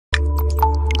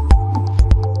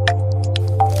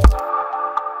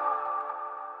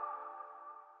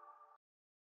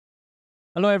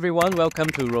Hello, everyone. Welcome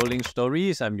to Rolling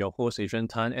Stories. I'm your host, Adrian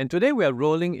Tan, and today we are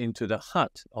rolling into the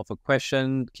heart of a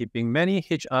question keeping many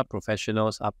HR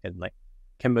professionals up at night.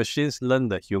 Can machines learn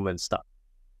the human stuff?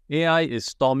 AI is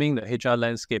storming the HR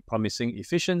landscape, promising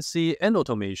efficiency and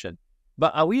automation.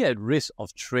 But are we at risk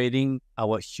of trading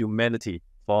our humanity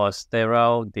for a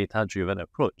sterile, data-driven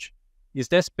approach? Is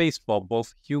there space for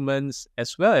both humans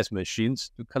as well as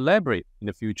machines to collaborate in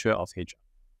the future of HR?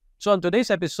 So on today's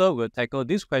episode, we'll tackle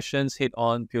these questions head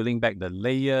on, peeling back the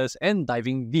layers and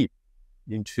diving deep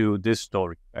into this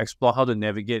story. Explore how to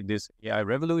navigate this AI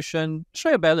revolution,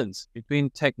 strike a balance between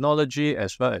technology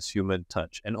as well as human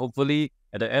touch. And hopefully,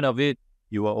 at the end of it,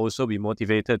 you will also be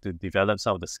motivated to develop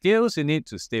some of the skills you need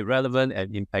to stay relevant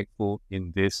and impactful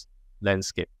in this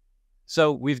landscape.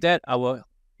 So with that, our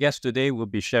guest today will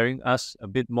be sharing us a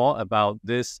bit more about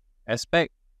this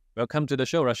aspect. Welcome to the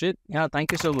show, Rashid. Yeah,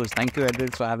 thank you so much. Thank you,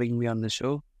 Edward, for having me on the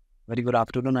show. Very good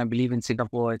afternoon. I believe in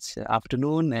Singapore it's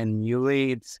afternoon, and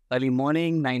UAE it's early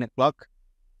morning, 9 o'clock.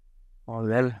 All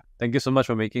well. Thank you so much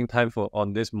for making time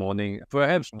on this morning.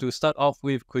 Perhaps to start off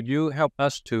with, could you help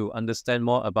us to understand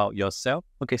more about yourself?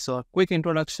 Okay, so a quick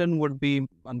introduction would be,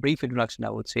 a brief introduction,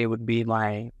 I would say, would be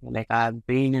I've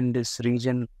been in this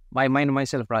region,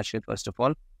 myself, Rashid, first of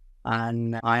all.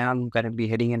 And I am currently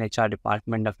heading an HR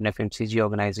department of an FMCG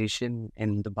organization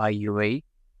in Dubai, UAE.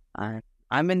 And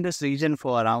I'm in this region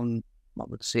for around, I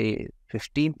would say,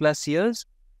 15 plus years.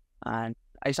 And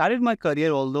I started my career,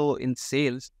 although in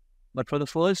sales, but for the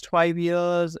first 5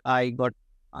 years, I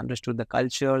understood the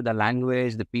culture, the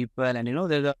language, the people. And,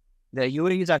 the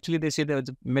UAE is actually, they say there's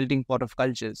a melting pot of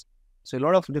cultures. So a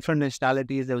lot of different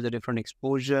nationalities, there was a different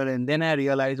exposure. And then I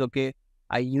realized, okay,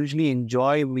 I usually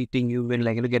enjoy meeting you when,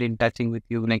 get in touch with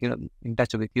you, in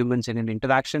touch with humans and in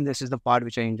interaction. This is the part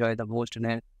which I enjoy the most.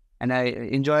 And I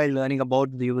enjoy learning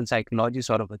about the human psychology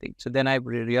sort of a thing. So then I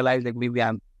realized maybe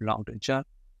I belong to HR.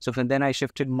 So from then I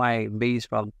shifted my base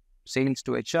from sales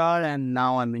to HR, and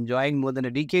now I'm enjoying more than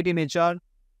a decade in HR,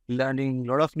 learning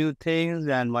a lot of new things.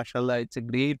 And mashallah, it's an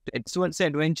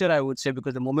adventure, I would say,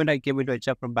 because the moment I came into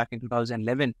HR from back in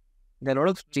 2011, there are a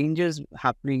lot of changes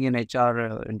happening in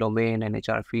HR domain and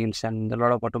HR fields, and a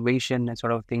lot of automation and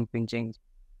sort of things being changed.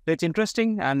 So it's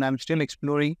interesting, and I'm still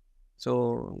exploring.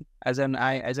 So as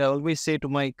I always say to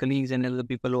my colleagues and other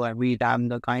people who I meet, I'm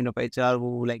the kind of HR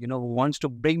who who wants to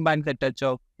bring back the touch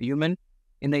of human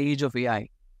in the age of AI.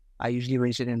 I usually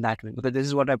mention it in that way because this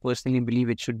is what I personally believe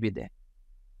it should be there.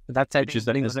 So that's Which is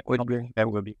the topic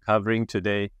that we'll be covering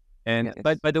today. And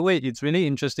yes. by the way, it's really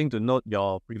interesting to note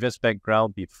your previous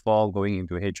background before going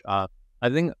into HR. I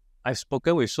think I've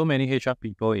spoken with so many HR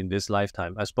people in this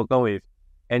lifetime. I've spoken with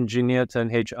engineer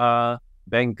turned HR,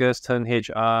 bankers turned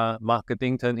HR,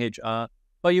 marketing turned HR.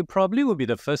 But you probably will be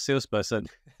the first salesperson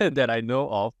that I know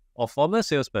of, or former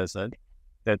salesperson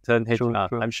that turned HR. True.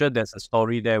 I'm sure there's a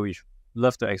story there we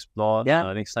love to explore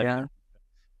next time. Yeah.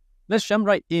 Let's jump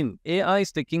right in. AI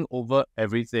is taking over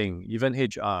everything, even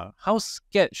HR. How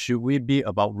scared should we be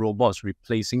about robots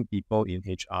replacing people in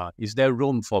HR? Is there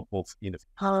room for both in the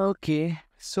future? Okay.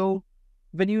 So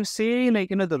when you say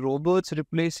the robots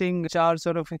replacing HR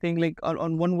sort of a thing,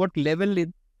 on what level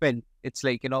it's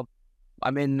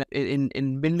I mean,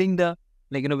 in building the,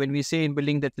 when we say in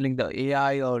building the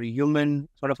AI or human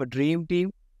sort of a dream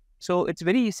team, so it's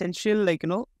very essential,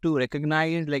 to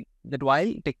recognize that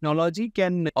while technology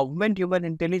can augment human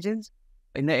intelligence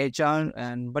in the HR,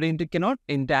 but it cannot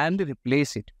entirely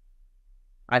replace it.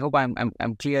 I hope I'm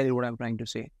clear in what I'm trying to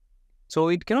say. So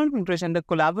it cannot replace, and the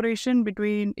collaboration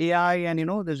between AI and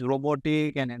this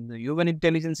robotic and the human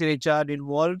intelligence in HR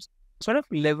involves sort of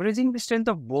leveraging the strength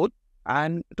of both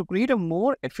and to create a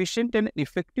more efficient and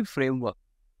effective framework.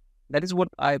 That is what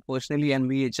I personally and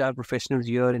we HR professionals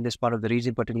here in this part of the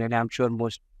region, particularly, I'm sure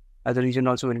most other region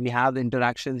also, when we have the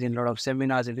interactions in a lot of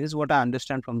seminars, it is what I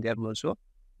understand from there also.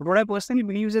 But what I personally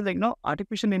believe is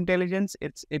artificial intelligence,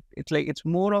 it's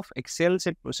more of excels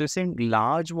at processing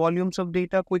large volumes of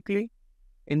data quickly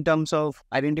in terms of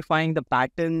identifying the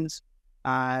patterns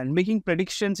and making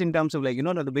predictions in terms of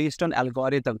based on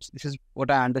algorithms. This is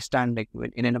what I understand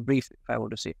in a brief, if I were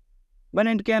to say. When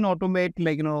it can automate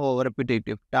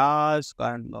repetitive tasks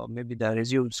and maybe the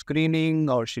resume screening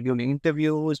or scheduling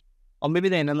interviews or maybe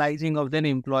the analyzing of then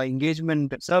employee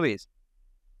engagement surveys.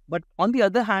 But on the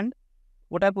other hand,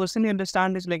 what I personally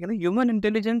understand is human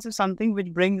intelligence is something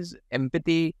which brings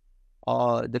empathy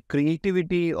or the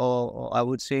creativity or I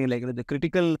would say the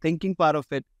critical thinking part of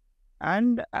it,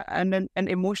 and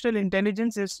emotional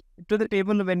intelligence is to the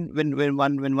table when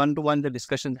one-to-one the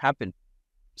discussions happen.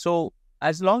 So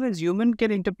as long as human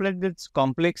can interpret this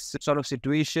complex sort of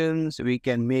situations, we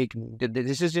can make the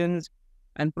decisions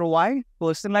and provide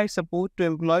personalized support to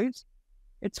employees,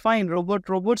 it's fine.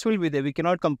 Robots will be there. We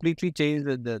cannot completely change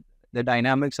the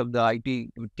dynamics of the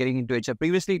IT getting into HR.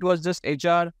 Previously, it was just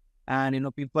HR,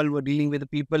 and people were dealing with the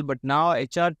people. But now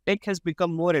HR tech has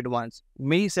become more advanced.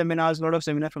 Many seminars, a lot of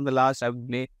seminars from the last, I would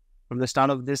say, from the start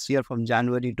of this year, from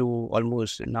January to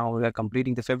almost now we are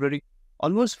completing the February.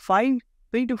 Almost 3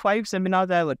 to 5 seminars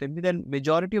I have attended. And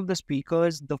majority of the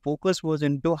speakers, the focus was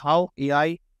into how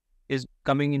AI is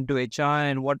coming into HR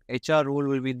and what HR role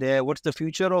will be there. What's the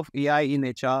future of AI in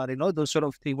HR? Those sort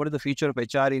of things. What is the future of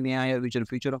HR in AI? Which is the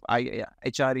future of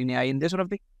HR in AI? And this sort of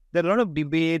thing. There are a lot of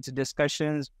debates,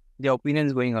 discussions, the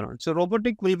opinions going around. So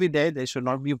robotic will be there. There should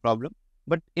not be a problem.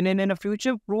 But in a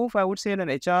future proof, I would say in an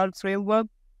HR framework,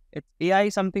 it's AI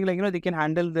something like, they can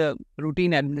handle the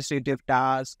routine administrative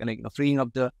tasks and freeing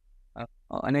up the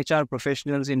an HR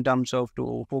professionals in terms of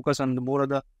to focus on the more of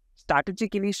the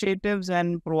strategic initiatives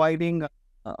and providing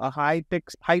a high-tech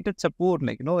support,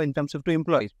 in terms of to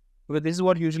employees. Because this is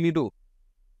what usually do.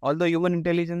 Although human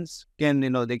intelligence can,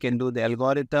 they can do the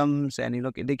algorithms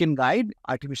and, they can guide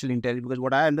artificial intelligence. Because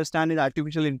what I understand is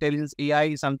artificial intelligence, AI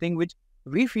is something which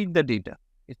we feed the data.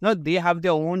 It's not they have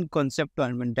their own concept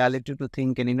and mentality to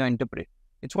think and, interpret.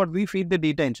 It's what we feed the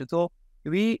data into. So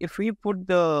if we put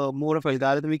the more of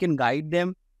algorithm, we can guide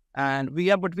them. But we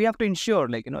have to ensure,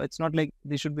 it's not like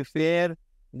they should be fair,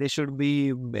 they should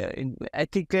be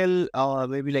ethical, or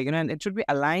maybe and it should be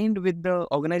aligned with the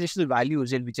organizational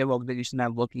values in whichever organization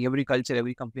I'm working. Every culture,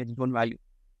 every company has its own value.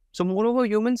 So moreover,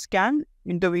 humans can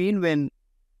intervene when,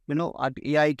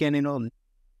 AI can,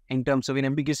 in terms of in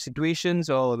ambiguous situations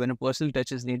or when a personal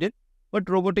touch is needed. But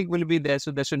robotic will be there,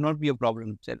 so there should not be a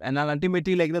problem. And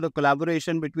ultimately, the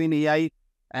collaboration between AI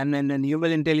and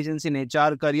human intelligence in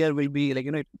HR career will be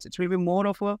it will be more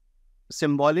of a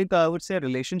symbolic, I would say,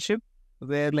 relationship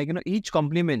where each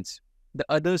complements the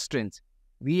other strengths.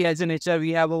 We as an HR,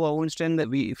 we have our own strength.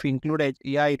 If we include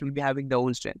AI, it will be having the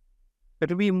own strength. It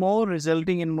will be more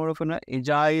resulting in more of an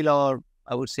agile, or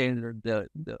I would say the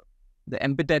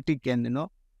empathetic and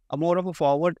a more of a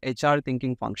forward HR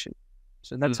thinking function.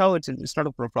 So that's how it's not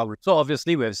a problem. So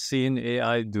obviously we've seen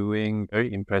AI doing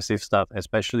very impressive stuff,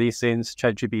 especially since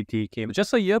ChatGPT came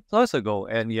just a year plus ago,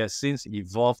 and it has since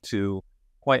evolved to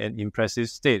quite an impressive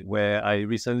state where I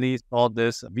recently saw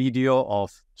this video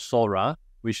of Sora,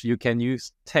 which you can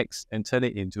use text and turn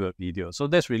it into a video. So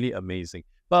that's really amazing.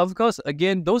 But of course,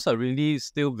 again, those are really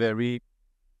still very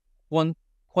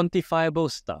quantifiable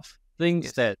stuff.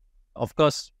 Things that, of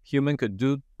course, human could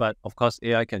do, but of course,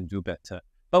 AI can do better.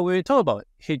 But when we talk about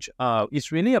HR, it's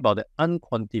really about the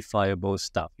unquantifiable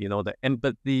stuff, the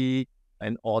empathy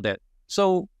and all that.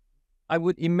 So I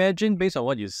would imagine, based on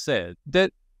what you said,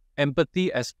 that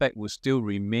empathy aspect will still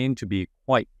remain to be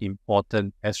quite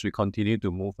important as we continue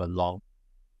to move along.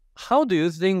 How do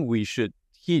you think we should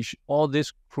teach all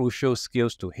these crucial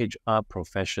skills to HR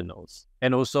professionals?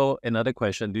 And also another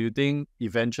question, do you think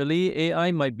eventually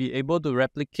AI might be able to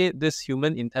replicate this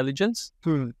human intelligence?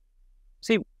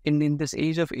 See, in this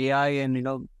age of AI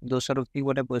and, those sort of things,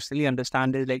 what I personally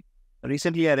understand is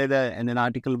recently I read an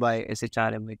article by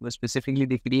SHRM. It was specifically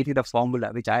they created a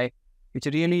formula which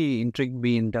really intrigued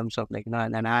me in terms of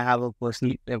and I have a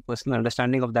personal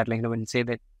understanding of that. When you say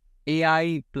that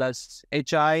AI plus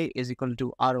HI is equal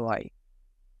to ROI.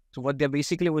 So what they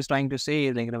basically was trying to say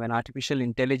is when artificial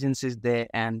intelligence is there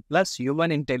and plus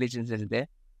human intelligence is there,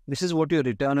 this is what your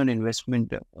return on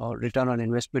investment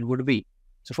would be.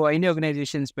 So for any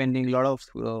organization spending a lot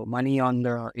of money on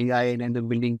the AI and the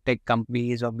building tech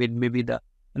companies, or maybe the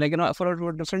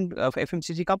for different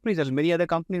FMCG companies, there's many other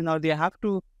companies now, they have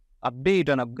to update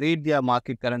and upgrade their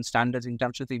market current standards in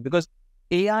terms of things, because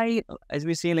AI, as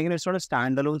we say, it's not a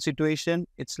standalone situation.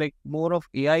 It's more of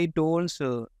AI tools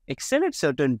excel at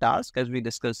certain tasks, as we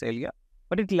discussed earlier,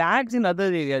 but it lags in other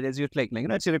areas, as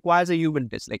it requires a human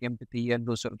test, like empathy and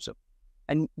those sorts of stuff.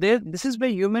 And this is where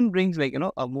human brings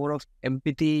a more of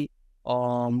empathy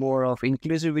or more of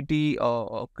inclusivity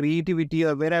or creativity,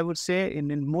 or where I would say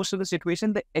in most of the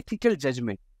situation, the ethical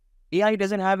judgment. AI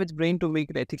doesn't have its brain to make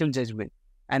an ethical judgment,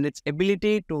 and its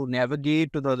ability to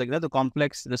navigate to the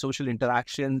complex, the social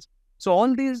interactions. So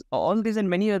all these and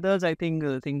many others, I think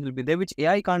things will be there which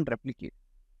AI can't replicate.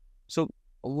 So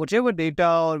whatever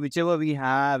data or whichever we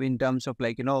have in terms of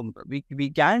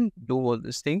we can do all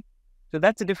this thing. So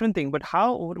that's a different thing. But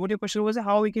what your question was,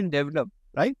 how we can develop,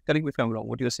 right? Correct me if I'm wrong,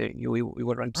 what you're saying. You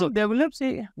were right. So develop, so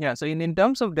in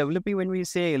terms of developing, when we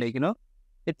say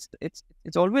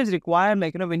it's always required,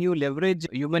 when you leverage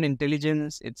human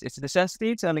intelligence, it's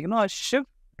necessitates a shift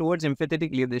towards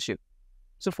empathetic leadership.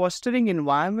 So fostering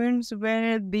environments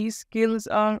where these skills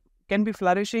can be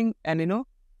flourishing and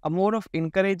a more of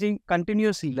encouraging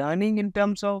continuous learning in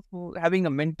terms of having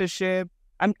a mentorship.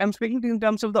 I'm speaking in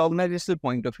terms of the organizational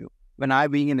point of view. When I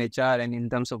being in HR and in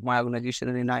terms of my organization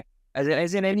and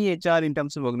as in any HR in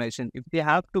terms of organization, if they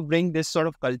have to bring this sort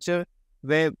of culture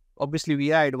where obviously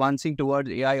we are advancing towards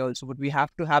AI also, but we have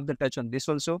to have the touch on this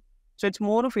also. So it's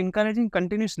more of encouraging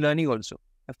continuous learning also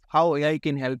of how AI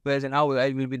can help us and how AI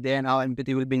will be there and how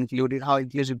empathy will be included, how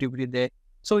inclusivity will be there.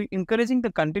 So encouraging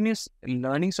the continuous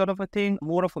learning sort of a thing,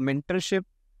 more of a mentorship,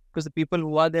 because the people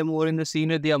who are there more in the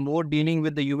senior, they are more dealing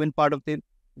with the human part of it.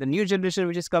 The new generation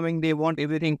which is coming, they want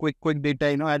everything quick data,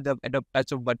 at a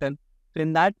touch of button. So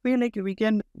in that way, like we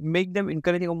can make them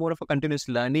encouraging a more of a continuous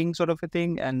learning sort of a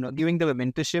thing and giving them a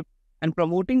mentorship and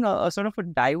promoting a sort of a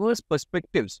diverse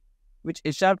perspectives, which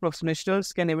HR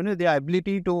professionals can even their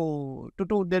ability to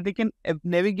that they can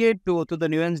navigate to the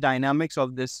nuanced dynamics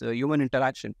of this human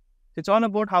interaction. It's all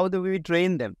about how do we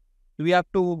train them. We have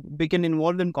to become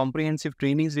involved in comprehensive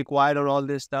trainings required or all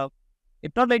this stuff.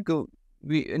 It's not like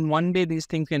we in one day these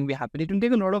things can be happening. It will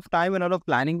take a lot of time, a lot of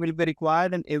planning will be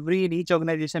required, and in each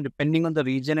organization, depending on the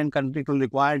region and country, it will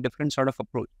require a different sort of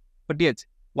approach. But yes,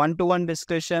 one-to-one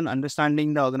discussion,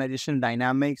 understanding the organization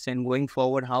dynamics and going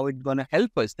forward, how it's going to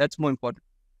help us, that's more important.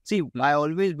 See, I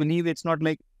always believe it's not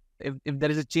like if there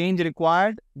is a change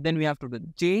required, then we have to do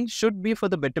it. Change should be for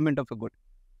the betterment of a good.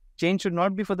 Change should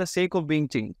not be for the sake of being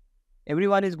changed.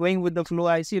 Everyone is going with the flow.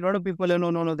 I see a lot of people,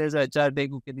 no, there's a HR day,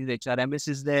 okay, these HRMS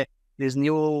is there, this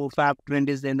new fab trend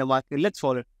is there in the market, let's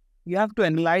follow it. You have to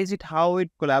analyze it, how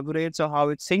it collaborates or how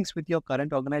it syncs with your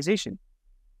current organization,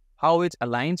 how it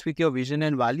aligns with your vision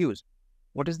and values.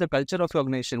 What is the culture of your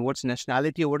organization? What's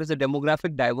nationality? What is the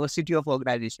demographic diversity of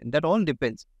organization? That all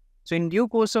depends. So in due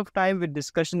course of time, with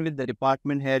discussion with the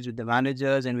department heads, with the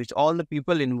managers, and with all the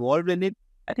people involved in it,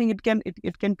 I think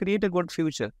it can create a good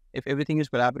future if everything is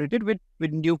collaborated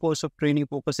with due course of training,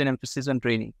 focus and emphasis on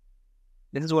training.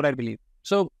 This is what I believe.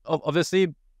 So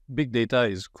obviously, big data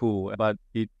is cool, but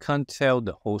it can't tell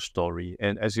the whole story.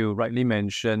 And as you rightly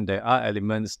mentioned, there are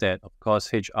elements that, of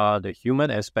course, HR, the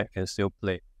human aspect can still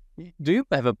play. Do you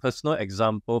have a personal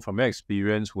example from your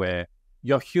experience where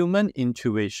your human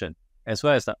intuition, as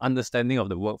well as the understanding of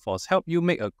the workforce, help you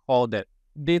make a call that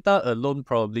data alone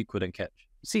probably couldn't catch?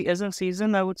 See, as a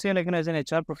season, I would say, like as an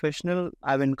HR professional,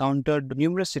 I've encountered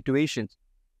numerous situations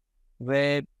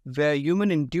where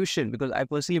human intuition, because I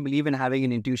personally believe in having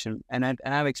an intuition, and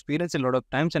I've experienced a lot of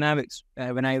times, and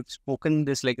when I've spoken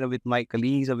this with my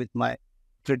colleagues or with my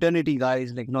fraternity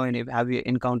guys, and have you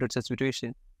encountered such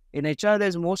situation? In HR,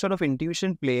 there's more sort of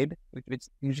intuition played, which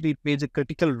usually plays a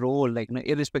critical role,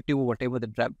 irrespective of whatever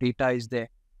the data is there,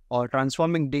 or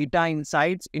transforming data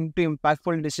insights into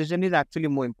impactful decision is actually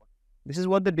more important. This is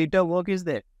what the data work is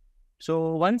there.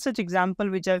 So one such example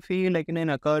which I feel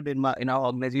occurred in our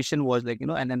organization was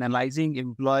and analyzing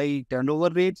employee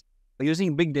turnover rates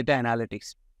using big data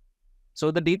analytics. So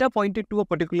the data pointed to a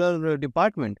particular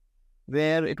department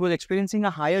where it was experiencing a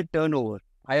higher turnover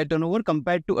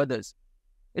compared to others.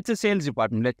 It's a sales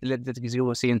department. Let's give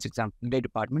you a sales example. Their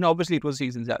department, obviously it was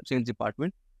sales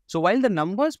department. So while the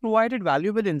numbers provided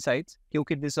valuable insights, they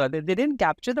didn't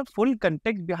capture the full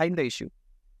context behind the issue.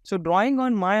 So drawing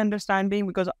on my understanding,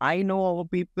 because I know our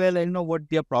people, I know what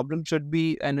their problem should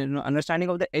be, and understanding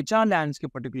of the HR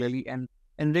landscape particularly, and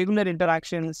regular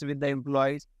interactions with the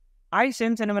employees, I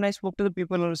sense, and when I spoke to the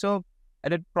people also,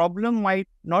 that problem might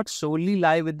not solely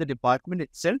lie with the department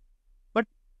itself, but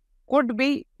it would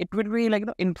be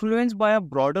influenced by a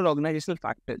broader organizational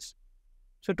factors.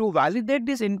 So to validate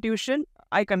this intuition,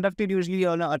 I conducted usually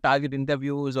on a target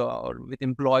interviews or with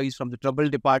employees from the trouble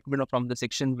department or from the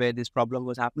section where this problem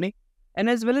was happening, and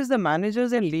as well as the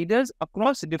managers and leaders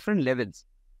across different levels.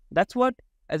 That's what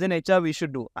as an HR we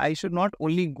should do. I should not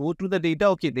only go through the data.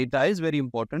 Okay, data is very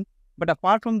important, but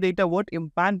apart from data, what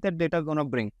impact that data gonna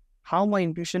bring? How my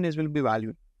intuition will be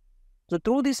valued? So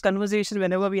through these conversations,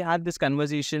 whenever we had these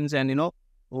conversations, and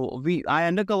I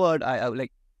uncovered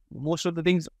most of the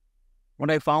things. What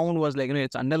I found was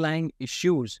it's underlying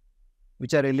issues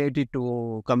which are related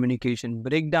to communication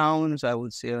breakdowns, I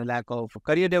would say a lack of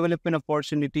career development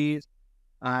opportunities,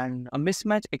 and a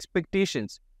mismatch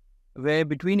expectations where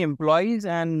between employees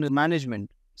and management.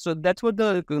 So that's what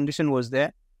the condition was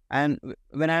there. And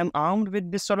when I'm armed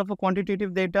with this sort of a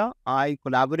quantitative data, I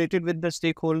collaborated with the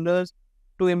stakeholders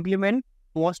to implement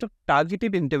most of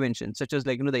targeted interventions, such as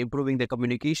the improving the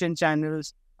communication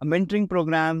channels, mentoring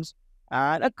programs,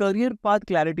 and a career path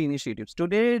clarity initiatives.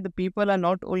 Today, the people are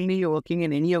not only working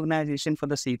in any organization for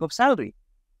the sake of salary.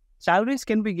 Salaries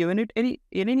can be given in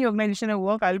any organization I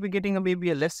work. I'll be getting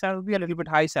maybe a less salary, a little bit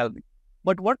high salary.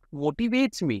 But what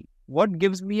motivates me, what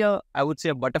gives me I would say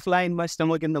a butterfly in my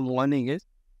stomach in the morning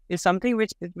is something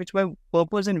which my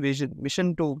purpose and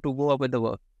mission to go up with the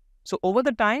work. So over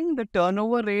the time, the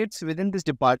turnover rates within this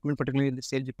department, particularly in the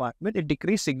sales department, it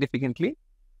decreased significantly,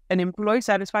 and employee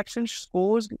satisfaction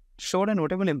scores showed a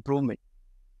notable improvement.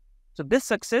 So this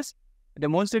success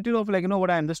demonstrative of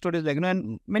what I understood is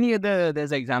and many other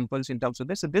there's examples in terms of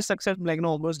this. So this success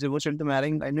almost demonstrated the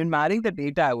marrying, and in marrying the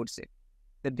data, I would say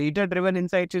the data driven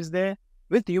insights is there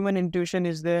with human intuition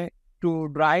is there to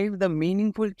drive the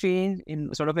meaningful change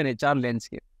in sort of an HR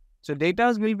landscape. So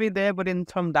data will be there, but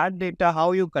from that data,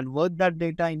 how you convert that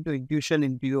data into intuition,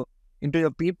 into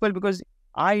your people, because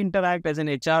I interact as an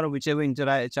HR or whichever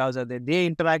HRs are there, they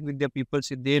interact with their people,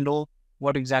 so they know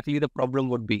what exactly the problem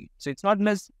would be. So it's not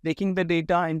just taking the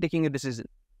data and taking a decision.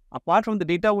 Apart from the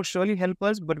data would surely help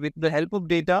us, but with the help of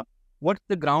data, what's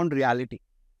the ground reality?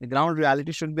 The ground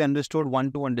reality should be understood.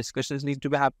 One-to-one discussions need to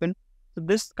be happen. So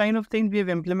this kind of thing we have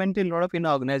implemented a lot of in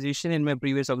our organization, in my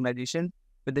previous organization.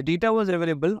 But the data was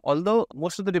available, although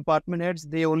most of the department heads,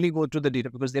 they only go through the data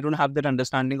because they don't have that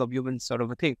understanding of human sort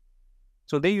of a thing.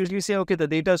 So they usually say, okay, the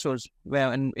data source,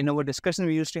 where in our discussion,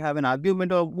 we used to have an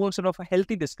argument or more sort of a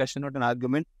healthy discussion, not an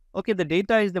argument. Okay, the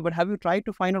data is there, but have you tried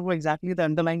to find out what exactly the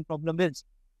underlying problem is?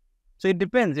 So it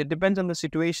depends. It depends on the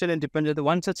situation and depends on the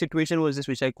one such situation was this,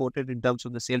 which I quoted in terms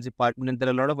of the sales department. And there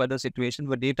are a lot of other situations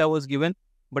where data was given.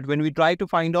 But when we try to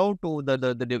find out,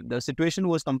 the situation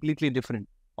was completely different.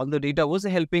 Although data was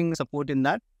helping support in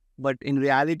that, but in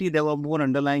reality, there were more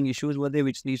underlying issues were there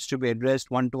which needs to be addressed.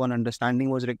 One-to-one understanding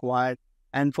was required.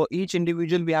 And for each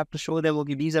individual, we have to show them,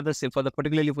 okay, these are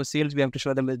particularly for sales, we have to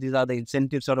show them that these are the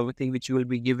incentives sort of a thing which you will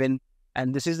be given.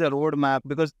 And this is the roadmap,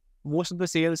 because most of the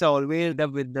sales are always there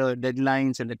with the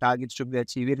deadlines and the targets to be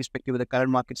achieved, irrespective of the current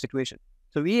market situation.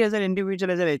 So we as an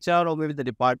individual, as an HR or maybe the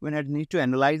department head need to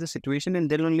analyze the situation and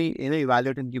then only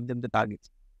evaluate and give them the targets.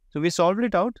 So we solved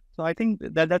it out. So I think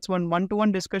that's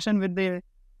one-to-one discussion with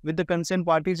the concerned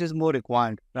parties is more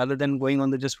required rather than going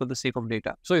on just for the sake of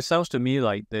data. So it sounds to me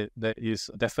like there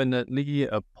is definitely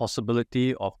a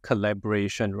possibility of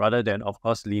collaboration rather than, of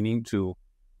course, leaning to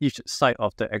each side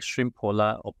of the extreme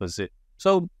polar opposite.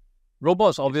 So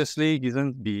robots obviously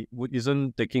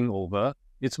isn't taking over.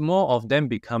 It's more of them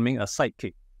becoming a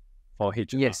sidekick for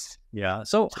HR. Yes. Yeah.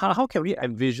 So how can we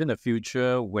envision a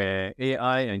future where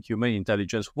AI and human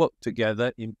intelligence work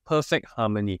together in perfect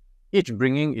harmony, each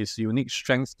bringing its unique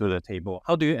strengths to the table?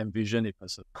 How do you envision it,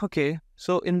 person? Okay.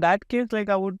 So in that case,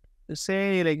 I would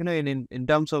say, in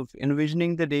terms of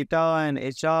envisioning the data and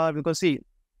HR, because see,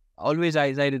 always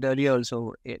as I did earlier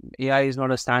also, AI is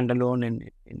not a standalone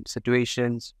in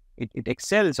situations. It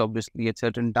excels obviously at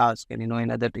certain tasks, and in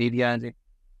other areas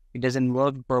it doesn't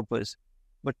work purpose.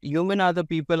 But human are the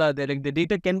people are there. Like the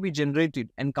data can be generated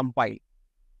and compiled.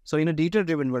 So in a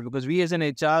data-driven world, because we as an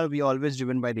HR, we are always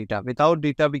driven by data. Without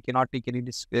data, we cannot take any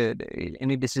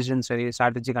decisions or any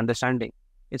strategic understanding.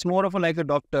 It's more of like a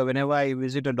doctor. Whenever I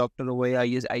visit a doctor over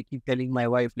here, I keep telling my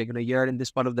wife, here in this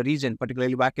part of the region,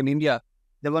 particularly back in India,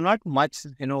 there were not much,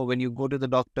 when you go to the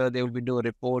doctor, they will be doing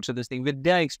reports or this thing. With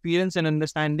their experience and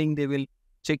understanding, they will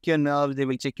check your nerves, they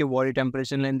will check your body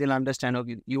temperature, and they'll understand,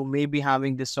 okay, you may be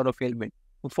having this sort of ailment.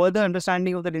 For further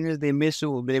understanding of the disease, they may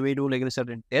do like a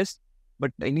certain test.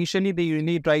 But initially, they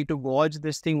usually try to gauge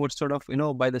this thing, what sort of,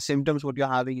 by the symptoms, what you're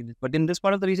having. But in this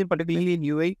part of the region, particularly in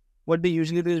UAE, what they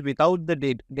usually do is without the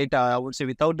data, I would say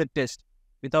without the test,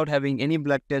 without having any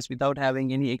blood test, without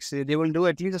having any X-ray, they will do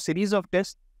at least a series of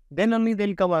tests. Then only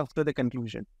they'll come after the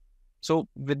conclusion. So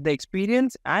with the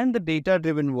experience and the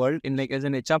data-driven world, as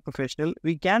an HR professional,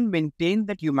 we can maintain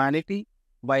that humanity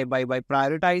by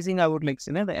prioritizing, I would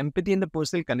the empathy and the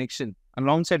personal connection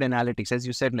alongside analytics. As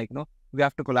you said, we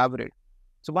have to collaborate.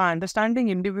 So by understanding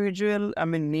individual,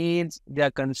 needs, their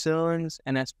concerns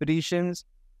and aspirations,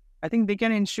 I think they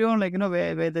can ensure,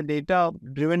 where the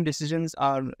data-driven decisions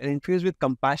are infused with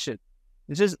compassion.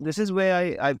 This is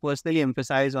where I personally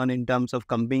emphasize on in terms of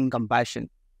being compassion.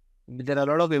 There are a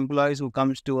lot of employees who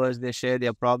comes to us, they share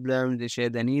their problems, they share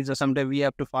their needs, or sometimes we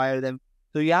have to fire them.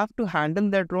 So you have to handle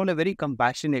that role very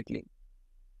compassionately.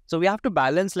 So we have to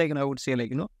balance, I would say,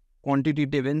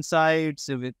 quantitative insights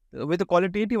with a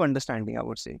qualitative understanding, I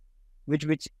would say,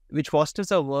 which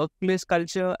fosters a workplace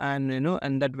culture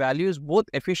and that values both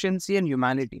efficiency and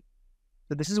humanity.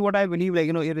 So this is what I believe,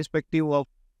 irrespective of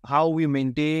how we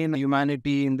maintain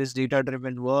humanity in this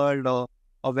data-driven world, or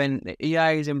when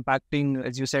AI is impacting,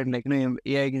 as you said, AI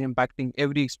is impacting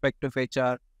every aspect of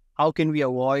HR. How can we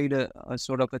avoid a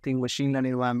sort of a thing, machine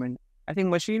learning environment? I think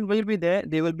machine will be there.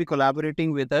 They will be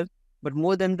collaborating with us. But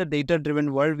more than the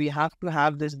data-driven world, we have to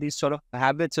have these sort of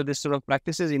habits or this sort of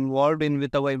practices involved in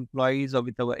with our employees or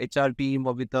with our HR team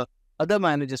or with the other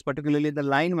managers, particularly the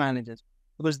line managers,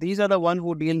 because these are the one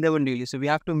who deal them daily. So we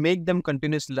have to make them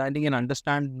continuous learning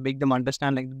and make them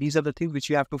understand like these are the things which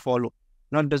you have to follow,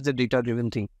 not just the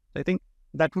data-driven thing. So I think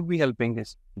that would be helping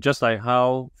this. Just like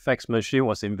how fax machine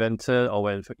was invented or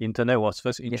when internet was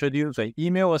first introduced, when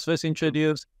email was first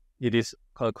introduced, it is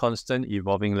a constant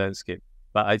evolving landscape.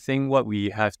 But I think what we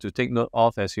have to take note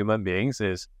of as human beings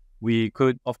is we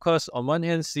could, of course, on one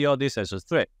hand, see all this as a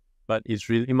threat, but it's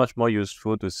really much more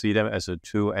useful to see them as a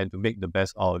tool and to make the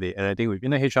best out of it. And I think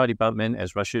within the HR department,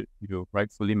 as Rashid, you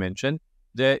rightfully mentioned,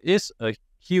 there is a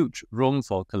huge room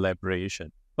for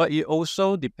collaboration. But it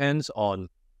also depends on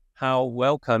how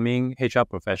welcoming HR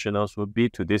professionals would be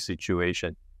to this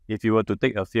situation. If you were to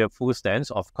take a fearful stance,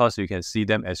 of course, you can see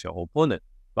them as your opponent.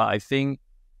 But I think,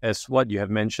 as what you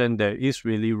have mentioned, there is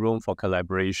really room for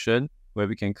collaboration where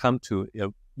we can come to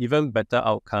an even better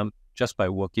outcome just by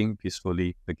working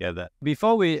peacefully together.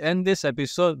 Before we end this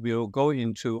episode, we'll go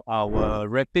into our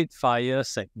rapid fire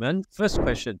segment. First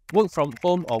question, work from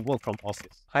home or work from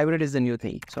office? Hybrid is the new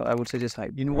thing. So I would suggest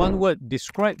hybrid. In one word,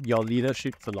 describe your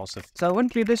leadership philosophy. So I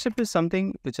want leadership is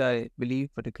something which I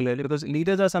believe particularly because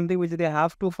leaders are something which they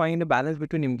have to find a balance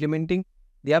between implementing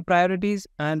their priorities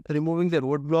and removing the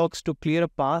roadblocks to clear a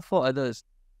path for others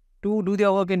to do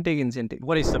their work and take incentive.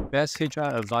 What is the best HR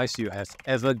advice you have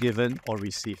ever given or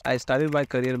received? I started my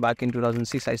career back in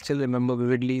 2006. I still remember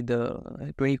vividly the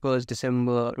 22nd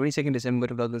December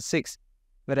 2006,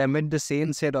 where I met the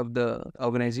sales head of the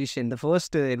organization. The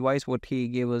first advice what he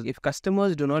gave was, if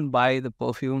customers do not buy the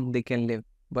perfume, they can live.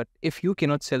 But if you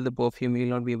cannot sell the perfume, you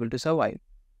will not be able to survive.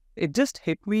 It just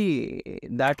hit me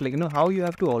that how you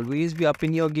have to always be up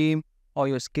in your game or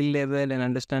your skill level and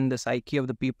understand the psyche of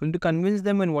the people to convince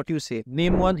them in what you say.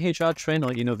 Name one HR trend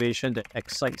or innovation that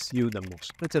excites you the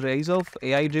most. It's a rise of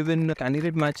AI-driven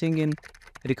candidate matching in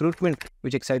recruitment,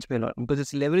 which excites me a lot because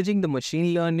it's leveraging the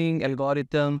machine learning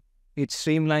algorithm. It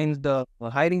streamlines the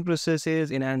hiring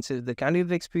processes, enhances the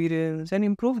candidate experience, and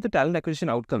improves the talent acquisition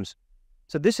outcomes.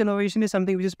 So this innovation is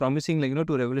something which is promising,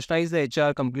 to revolutionize the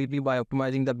HR completely by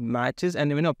optimizing the matches and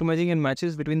even optimizing and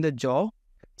matches between the job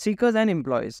seekers and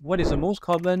employees. What is the most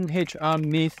common HR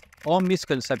myth or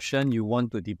misconception you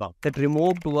want to debunk? That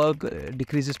remote work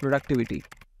decreases productivity.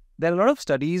 There are a lot of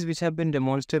studies which have been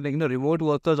demonstrated, remote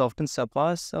workers often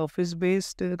surpass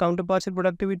office-based counterparts in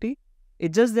productivity.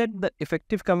 It's just that the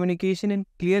effective communication and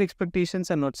clear expectations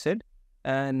are not set.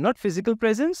 And not physical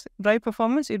presence drive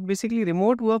performance. It basically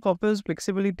remote work offers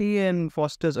flexibility and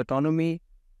fosters autonomy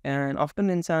and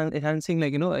often enhancing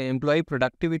employee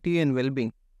productivity and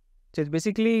well-being. So it's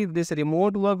basically this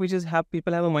remote work which is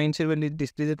people have a mindset when it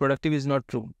decreases productivity is not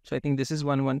true. So I think this is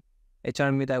one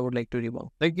HR myth I would like to debunk.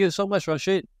 Thank you so much,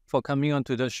 Rashid, for coming on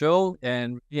to the show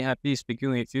and really happy speaking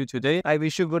with you today. I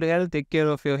wish you good health, take care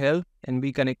of your health and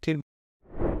be connected.